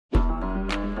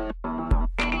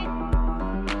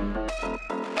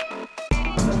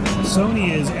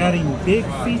Sony is adding big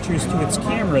features to its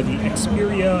camera, the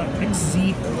Xperia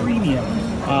XZ Premium.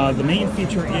 The main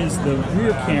feature is the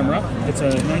rear camera. It's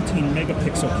a 19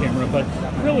 megapixel camera, but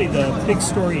really the big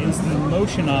story is the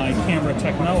motion eye camera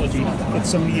technology that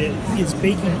Sony is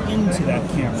baking into that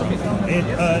camera.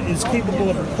 It is capable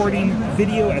of recording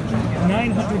video at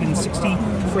 960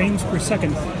 frames per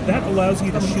second. That allows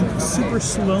you to shoot super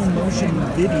slow motion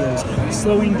videos,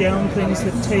 slowing down things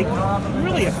that take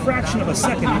really a fraction of a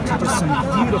second into just some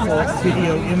beautiful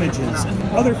video images.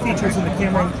 Other features in the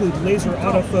camera include laser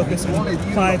autofocus and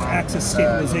 5-axis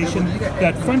stabilization.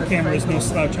 That front camera is no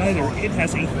slouch either. It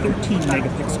has a 13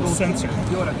 megapixel sensor.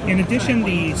 In addition,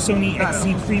 the Sony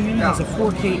XZ Premium has a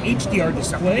 4K HDR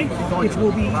display, which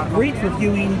will be great for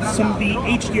viewing some of the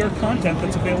HDR content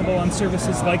that's available on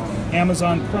services like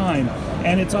Amazon Prime.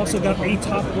 And it's also got a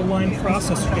top-of-the-line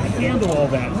processor to handle all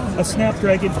that, a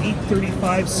Snapdragon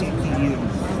 835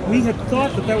 CPU. We had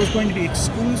thought that was going to be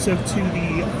exclusive to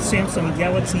the Samsung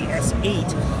Galaxy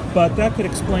S8, but that could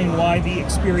explain why the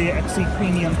Xperia XZ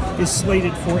Premium is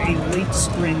slated for a late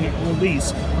spring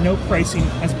release. No pricing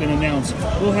has been announced.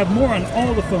 We'll have more on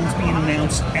all the phones being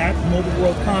announced at Mobile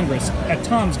World Congress at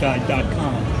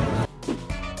tomsguide.com.